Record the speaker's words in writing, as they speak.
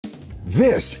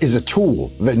This is a tool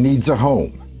that needs a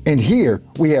home. And here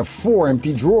we have 4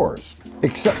 empty drawers.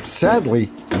 Except sadly,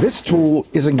 this tool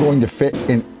isn't going to fit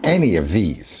in any of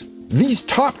these. These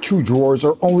top 2 drawers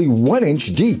are only 1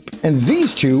 inch deep, and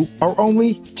these 2 are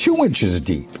only 2 inches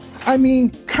deep. I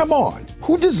mean, come on,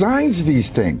 who designs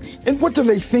these things? And what do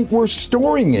they think we're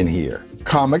storing in here?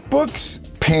 Comic books?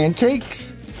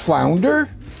 Pancakes? Flounder?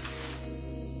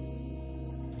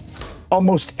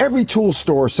 Almost every tool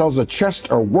store sells a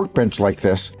chest or workbench like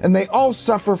this, and they all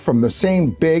suffer from the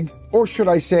same big, or should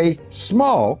I say,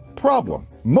 small problem.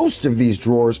 Most of these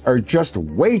drawers are just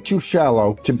way too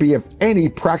shallow to be of any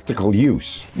practical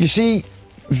use. You see,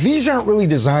 these aren't really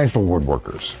designed for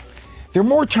woodworkers. They're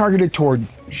more targeted toward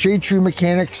shade tree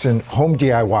mechanics and home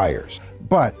DIYers.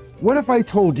 But what if I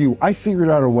told you I figured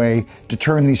out a way to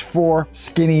turn these 4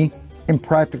 skinny,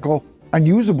 impractical,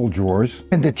 unusable drawers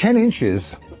into 10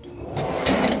 inches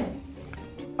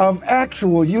of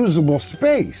actual usable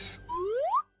space?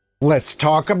 Let's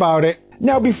talk about it.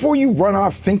 Now, before you run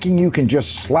off thinking you can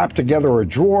just slap together a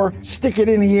drawer, stick it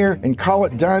in here, and call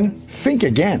it done, think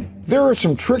again. There are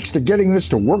some tricks to getting this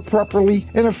to work properly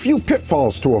and a few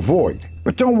pitfalls to avoid.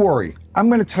 But don't worry, I'm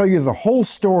going to tell you the whole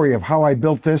story of how I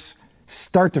built this,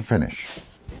 start to finish.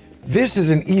 This is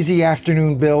an easy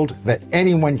afternoon build that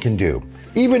anyone can do,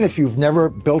 even if you've never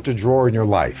built a drawer in your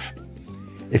life.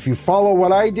 If you follow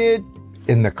what I did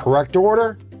in the correct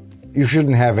order, you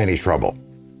shouldn't have any trouble.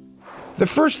 The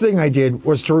first thing I did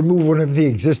was to remove one of the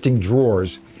existing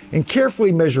drawers and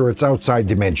carefully measure its outside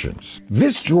dimensions.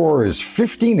 This drawer is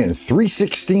 15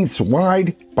 3/16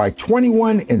 wide by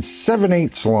 21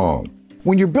 7/8 long.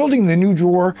 When you're building the new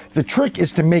drawer, the trick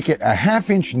is to make it a 1/2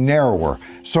 inch narrower,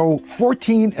 so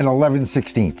 14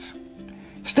 11/16.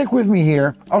 Stick with me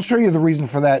here, I'll show you the reason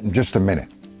for that in just a minute.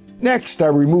 Next, I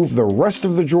removed the rest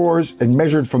of the drawers and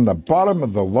measured from the bottom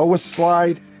of the lowest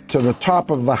slide to the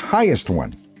top of the highest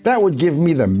one. That would give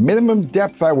me the minimum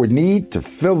depth I would need to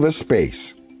fill this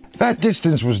space. That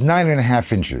distance was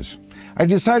 9.5 inches. I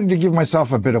decided to give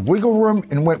myself a bit of wiggle room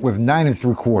and went with 9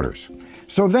 3/4.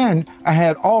 So then I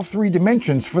had all 3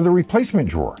 dimensions for the replacement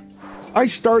drawer. I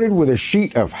started with a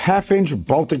sheet of 1/2 inch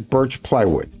Baltic birch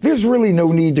plywood. There's really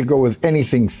no need to go with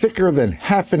anything thicker than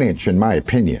 1/2 inch in my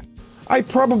opinion. I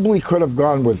probably could have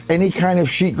gone with any kind of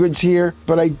sheet goods here,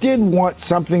 but I did want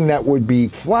something that would be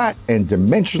flat and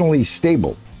dimensionally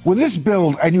stable. With this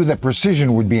build, I knew that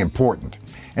precision would be important,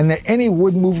 and that any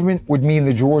wood movement would mean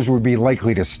the drawers would be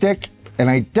likely to stick, and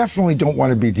I definitely don't want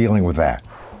to be dealing with that.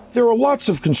 There are lots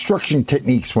of construction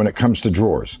techniques when it comes to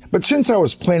drawers, but since I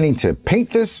was planning to paint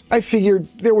this, I figured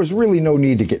there was really no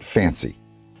need to get fancy.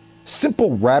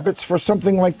 Simple rabbets for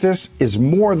something like this is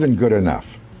more than good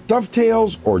enough.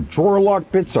 Dovetails or drawer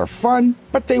lock bits are fun,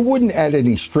 but they wouldn't add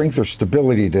any strength or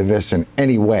stability to this in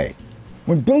any way.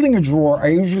 When building a drawer, I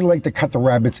usually like to cut the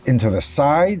rabbets into the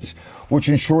sides, which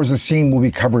ensures the seam will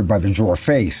be covered by the drawer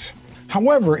face.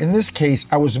 However, in this case,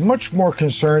 I was much more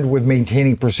concerned with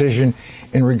maintaining precision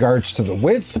in regards to the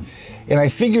width, and I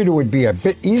figured it would be a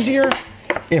bit easier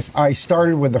if I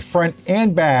started with the front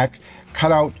and back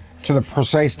cut out to the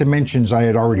precise dimensions I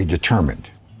had already determined.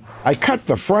 I cut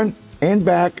the front and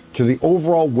back to the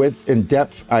overall width and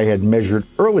depth I had measured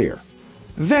earlier.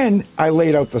 Then I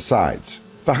laid out the sides.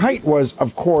 The height was,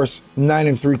 of course,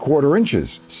 9 3/4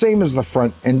 inches, same as the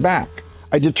front and back.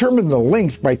 I determined the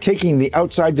length by taking the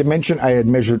outside dimension I had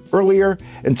measured earlier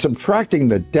and subtracting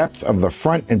the depth of the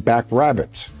front and back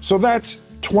rabbets. So that's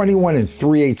 21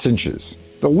 3/8 inches.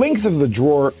 The length of the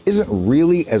drawer isn't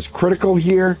really as critical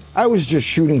here. I was just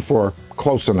shooting for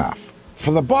close enough. For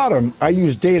the bottom, I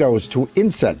used dados to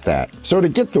inset that. So to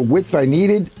get the width I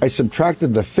needed, I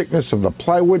subtracted the thickness of the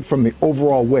plywood from the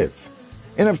overall width.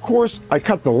 And of course, I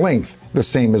cut the length the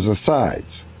same as the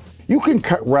sides. You can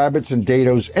cut rabbets and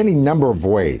dados any number of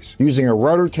ways, using a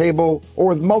router table or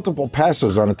with multiple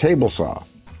passes on a table saw.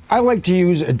 I like to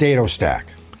use a dado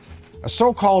stack. A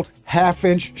so-called 1/2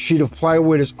 inch sheet of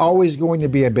plywood is always going to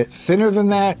be a bit thinner than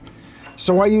that,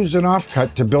 so I used an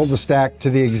offcut to build the stack to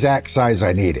the exact size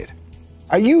I needed.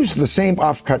 I used the same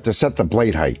offcut to set the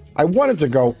blade height. I wanted to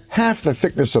go half the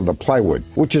thickness of the plywood,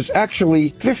 which is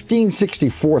actually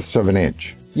 15/64 of an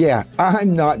inch. Yeah,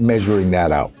 I'm not measuring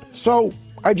that out. So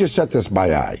I just set this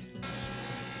by eye.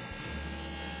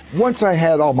 Once I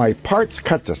had all my parts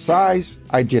cut to size,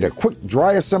 I did a quick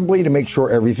dry assembly to make sure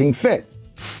everything fit.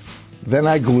 Then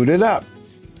I glued it up.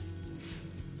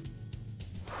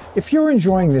 If you're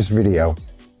enjoying this video,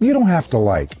 you don't have to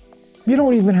like. You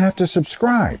don't even have to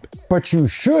subscribe. But you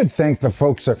should thank the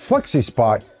folks at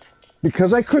FlexiSpot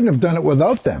because I couldn't have done it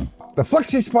without them. The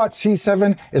FlexiSpot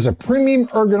C7 is a premium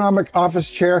ergonomic office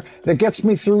chair that gets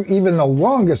me through even the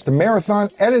longest marathon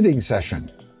editing session.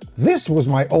 This was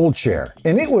my old chair,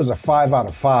 and it was a 5 out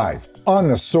of 5. On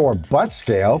the sore butt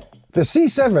scale, the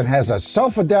C7 has a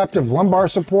self-adaptive lumbar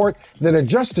support that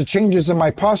adjusts to changes in my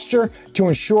posture to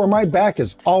ensure my back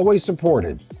is always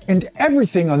supported. And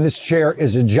everything on this chair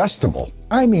is adjustable.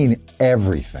 I mean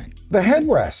everything. The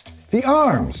headrest, the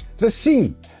arms, the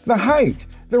seat, the height,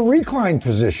 the recline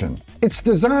position. It's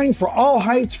designed for all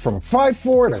heights from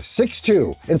 5'4" to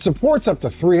 6'2" and supports up to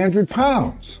 300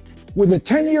 pounds. With a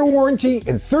 10-year warranty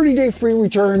and 30-day free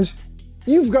returns,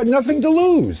 you've got nothing to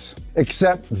lose.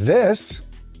 Except this.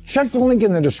 Check the link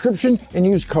in the description and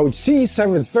use code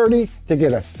C730 to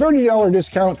get a $30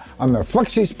 discount on the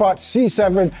FlexiSpot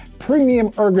C7 Premium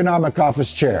Ergonomic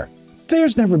Office Chair.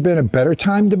 There's never been a better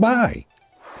time to buy.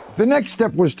 The next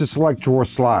step was to select drawer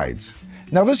slides.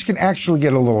 Now this can actually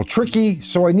get a little tricky,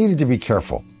 so I needed to be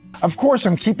careful. Of course,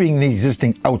 I'm keeping the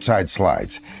existing outside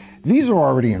slides. These are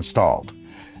already installed,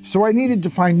 so I needed to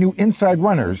find new inside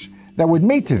runners that would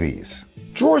mate to these.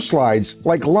 Drawer slides,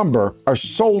 like lumber, are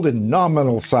sold in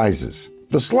nominal sizes.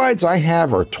 The slides I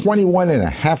have are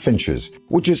 21.5 inches,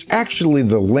 which is actually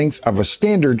the length of a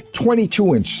standard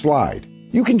 22-inch slide.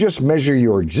 You can just measure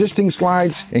your existing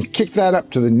slides and kick that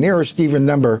up to the nearest even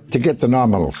number to get the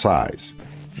nominal size.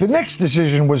 The next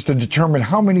decision was to determine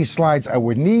how many slides I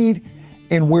would need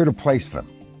and where to place them.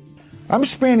 I'm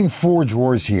spanning 4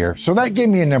 drawers here, so that gave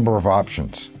me a number of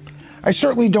options. I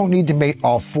certainly don't need to mate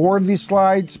all 4 of these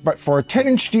slides, but for a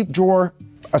 10-inch deep drawer,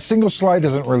 a single slide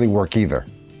doesn't really work either.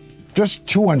 Just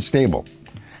too unstable.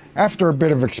 After a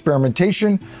bit of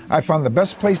experimentation, I found the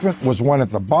best placement was one at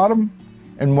the bottom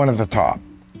and one at the top.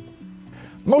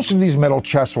 Most of these metal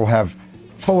chests will have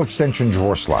full extension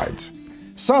drawer slides.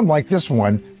 Some, like this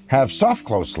one, have soft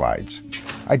close slides.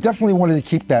 I definitely wanted to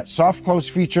keep that soft close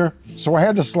feature, so I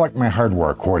had to select my hardware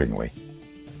accordingly.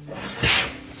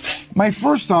 My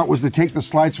first thought was to take the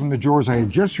slides from the drawers I had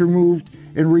just removed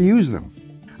and reuse them.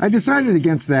 I decided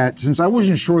against that since I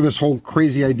wasn't sure this whole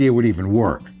crazy idea would even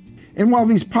work. And while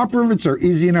these pop rivets are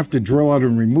easy enough to drill out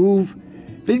and remove,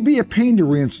 they'd be a pain to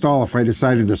reinstall if I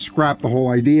decided to scrap the whole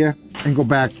idea and go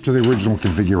back to the original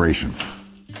configuration.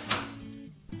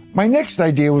 My next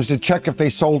idea was to check if they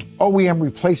sold OEM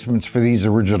replacements for these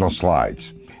original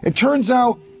slides. It turns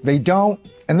out they don't,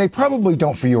 and they probably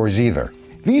don't for yours either.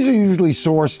 These are usually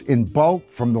sourced in bulk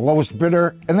from the lowest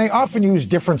bidder, and they often use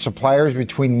different suppliers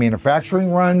between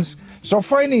manufacturing runs, so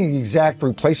finding exact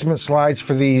replacement slides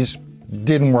for these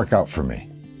didn't work out for me.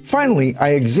 Finally, I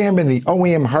examined the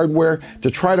OEM hardware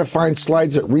to try to find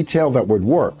slides at retail that would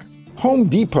work. Home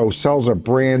Depot sells a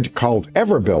brand called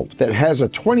Everbuilt that has a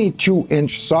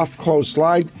 22-inch soft close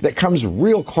slide that comes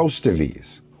real close to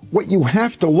these. What you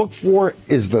have to look for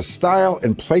is the style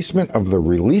and placement of the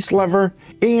release lever,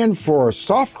 and for a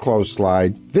soft close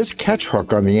slide, this catch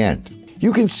hook on the end.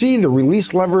 You can see the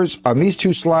release levers on these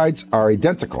 2 slides are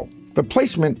identical. The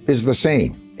placement is the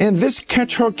same, and this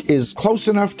catch hook is close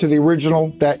enough to the original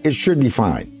that it should be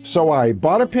fine. So I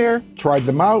bought a pair, tried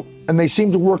them out, and they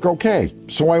seemed to work okay,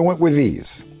 so I went with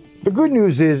these. The good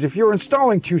news is if you're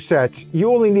installing 2 sets,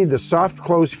 you only need the soft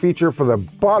close feature for the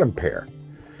bottom pair.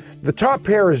 The top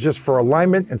pair is just for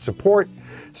alignment and support,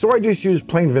 so I just use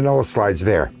plain vanilla slides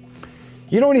there.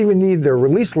 You don't even need the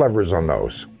release levers on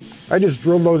those. I just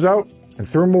drilled those out and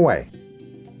threw them away.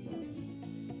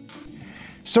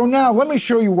 So now let me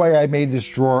show you why I made this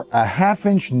drawer a 1/2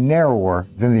 inch narrower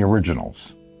than the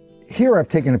originals. Here I've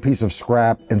taken a piece of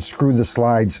scrap and screwed the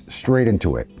slides straight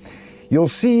into it. You'll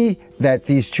see that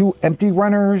these 2 empty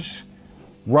runners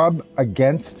rub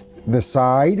against the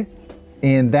side,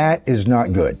 and that is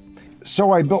not good.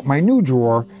 So I built my new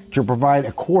drawer to provide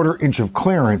a 1/4 inch of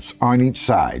clearance on each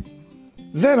side.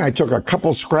 Then I took a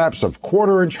couple scraps of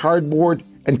 1/4 inch hardboard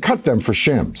and cut them for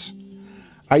shims.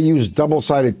 I used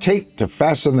double-sided tape to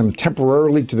fasten them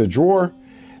temporarily to the drawer,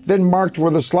 then marked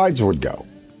where the slides would go.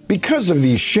 Because of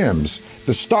these shims,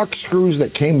 the stock screws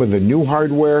that came with the new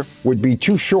hardware would be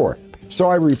too short, so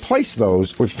I replaced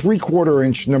those with 3/4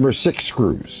 inch number 6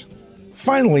 screws.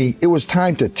 Finally, it was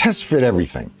time to test fit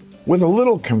everything. With a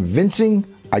little convincing,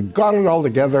 I got it all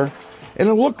together, and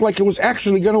it looked like it was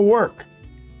actually going to work.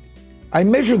 I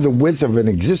measured the width of an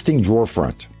existing drawer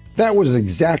front. That was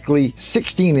exactly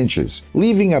 16 inches,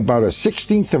 leaving about a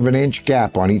 1/16 of an inch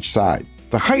gap on each side.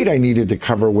 The height I needed to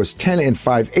cover was 10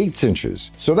 5/8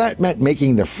 inches, so that meant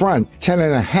making the front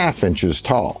 10.5 inches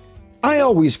tall. I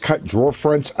always cut drawer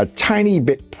fronts a tiny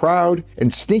bit proud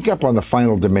and sneak up on the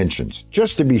final dimensions,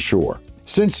 just to be sure.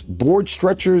 Since board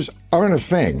stretchers aren't a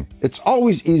thing, it's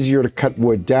always easier to cut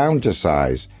wood down to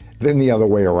size than the other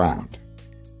way around.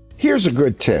 Here's a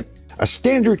good tip. A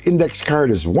standard index card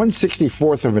is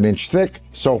 1/64 of an inch thick,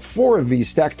 so 4 of these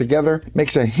stacked together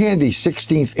makes a handy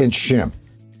 1/16 inch shim.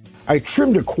 I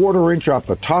trimmed a 1/4 inch off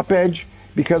the top edge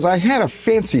because I had a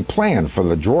fancy plan for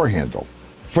the drawer handle.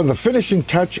 For the finishing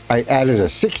touch, I added a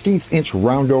 1/16 inch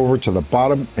round over to the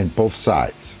bottom and both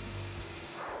sides.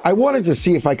 I wanted to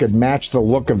see if I could match the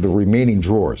look of the remaining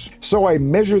drawers, so I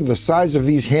measured the size of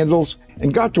these handles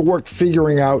and got to work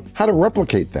figuring out how to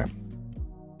replicate them.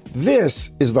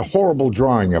 This is the horrible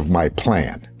drawing of my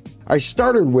plan. I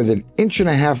started with an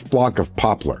 1.5 inch block of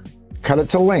poplar, cut it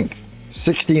to length,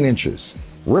 16 inches,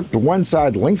 ripped one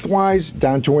side lengthwise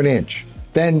down to 1 inch,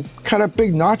 then cut a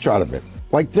big notch out of it,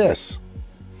 like this.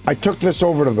 I took this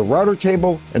over to the router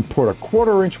table and put a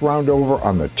 1/4 inch round over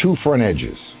on the 2 front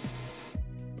edges.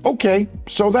 Okay,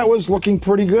 so that was looking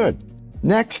pretty good.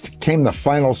 Next came the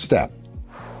final step.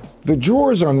 The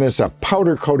drawers on this are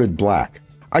powder-coated black.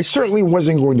 I certainly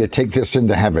wasn't going to take this in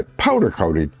to have it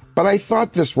powder-coated, but I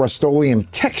thought this Rust-Oleum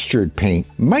textured paint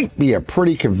might be a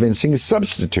pretty convincing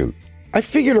substitute. I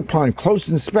figured upon close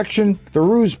inspection, the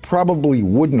ruse probably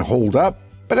wouldn't hold up,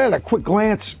 but at a quick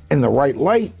glance, in the right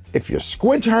light, if you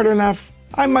squint hard enough,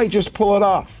 I might just pull it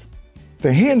off.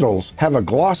 The handles have a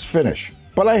gloss finish,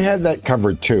 but I had that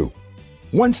covered too.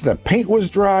 Once the paint was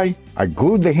dry, I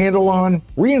glued the handle on,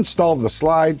 reinstalled the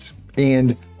slides,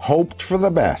 and hoped for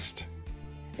the best.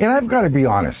 And I've got to be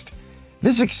honest,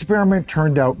 this experiment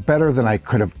turned out better than I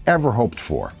could have ever hoped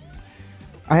for.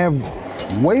 I have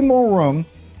way more room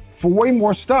for way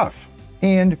more stuff.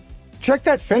 And check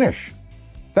that finish.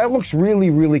 That looks really,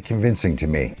 really convincing to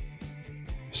me.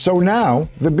 So now,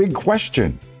 the big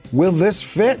question, will this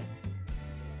fit?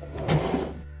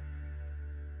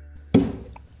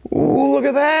 Ooh, look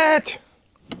at that!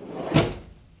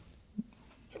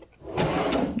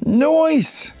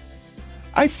 Nice!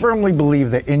 I firmly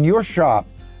believe that in your shop,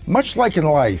 much like in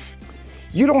life,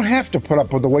 you don't have to put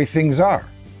up with the way things are.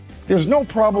 There's no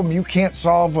problem you can't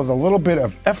solve with a little bit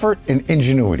of effort and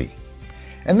ingenuity.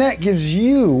 And that gives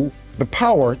you the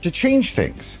power to change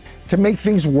things, to make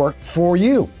things work for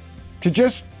you, to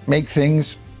just make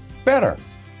things better.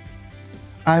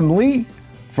 I'm Lee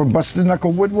from Busted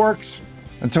Knuckle Woodworks.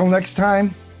 Until next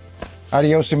time,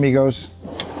 adios amigos.